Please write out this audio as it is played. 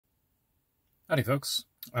Howdy folks,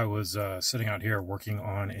 I was sitting out here working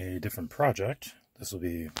on a different project. This will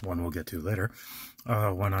be one we'll get to later,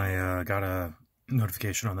 when I got a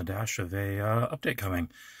notification on the dash of a update coming.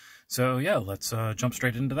 So yeah, let's jump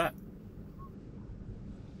straight into that.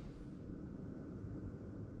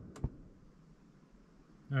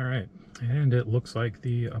 Alright, and it looks like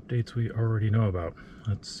the updates we already know about.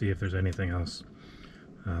 Let's see if there's anything else.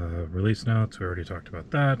 Release notes, we already talked about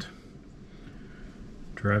that.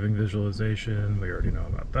 Driving visualization, we already know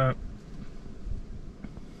about that.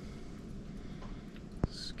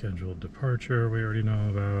 Scheduled departure, we already know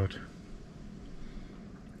about.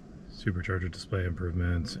 Supercharger display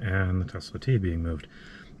improvements, and the Tesla T being moved.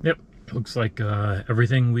 Yep, looks like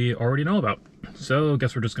everything we already know about. So I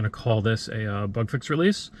guess we're just going to call this a bug fix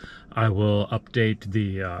release. I will update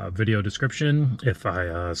the video description if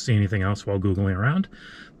I see anything else while Googling around.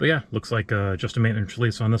 But yeah, looks like just a maintenance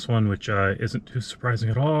release on this one, which isn't too surprising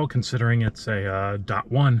at all, considering it's a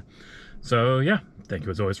 .1. So yeah, thank you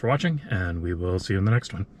as always for watching, and we will see you in the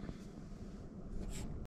next one.